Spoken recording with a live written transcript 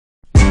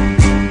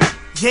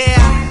Yeah.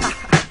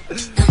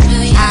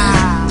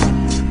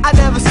 I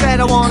never said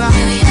I wanna.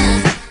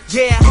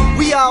 Yeah,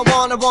 we all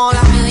wanna.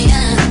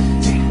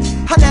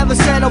 I never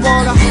said I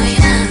wanna.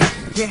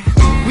 Yeah,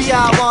 we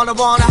all wanna.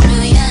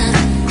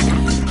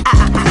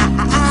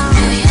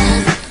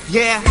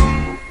 Yeah.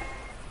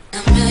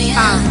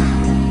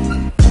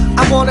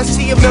 I wanna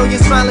see a million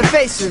smiling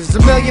faces,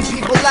 a million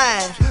people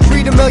laugh,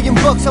 read a million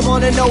books, I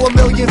wanna know a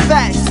million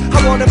facts.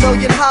 I want a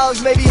million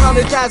hugs, maybe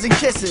 100,000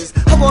 kisses.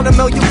 I want a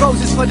million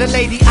roses for the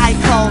lady I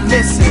call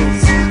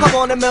Mrs. I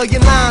want a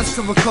million lines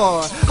to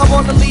record. I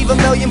wanna leave a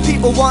million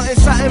people wanting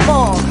something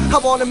more. I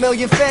want a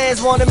million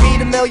fans, wanna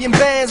meet a million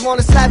bands,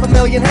 wanna slap a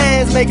million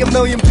hands, make a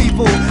million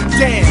people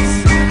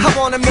dance. I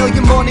want a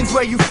million mornings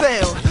where you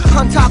feel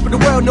on top of the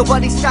world,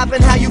 nobody's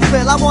stopping how you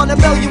feel. I want a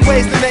million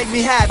ways to make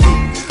me happy.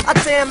 I'd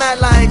say I'm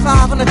at like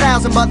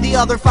 500,000, but the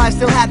other 5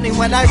 still happening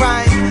when I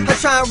rhyme. I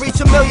try and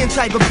reach a million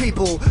type of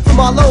people from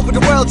all over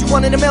the world. You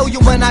 1 in a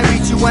million when I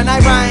reach you when I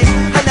rhyme.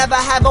 I never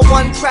have a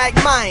one-track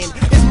mind.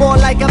 It's more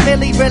like a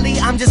milli, really.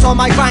 I'm just on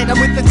my grind. I'm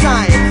with the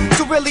time.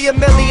 So really a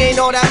milli ain't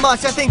all that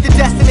much. I think the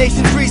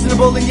destination's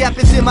reasonable, and yep,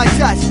 it's in my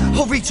touch.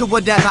 I'll reach or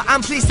whatever.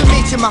 I'm pleased to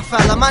meet you, my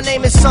fella. My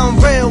name is some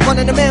real, 1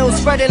 in a million,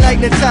 spreading like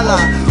Nutella.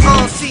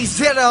 On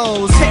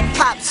C-zeros,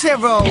 hip-hop's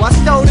hero. I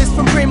stole this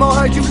from Primo,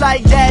 heard you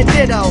like that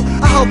ditto.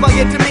 I hope I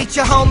get to meet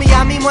you, homie.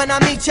 I mean, when I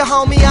meet you,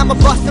 homie, I'ma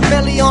bust a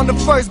milli on the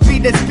first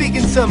beat that's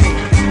speaking to me.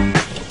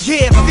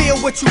 Yeah, feel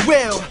what you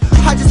will.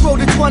 I just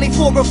rolled a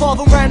 24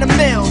 revolver around a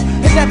mill.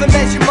 It never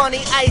mentioned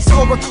money, ice,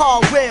 or a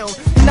car wheel.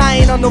 And I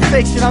ain't on no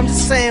fiction, I'm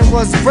just saying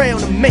what's real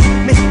to me.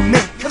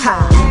 Come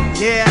on,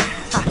 yeah.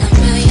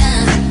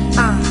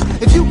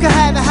 If you could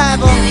have it, have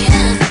her.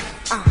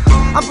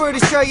 I'm pretty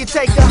sure you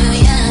take her,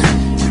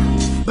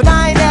 but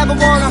I ain't ever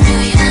wanna.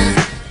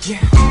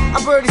 Yeah,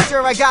 I'm pretty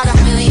sure I gotta.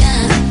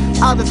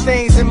 Other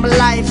things in my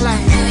life, like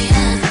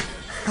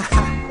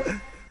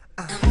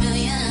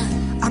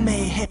I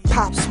made hip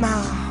hop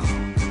smile.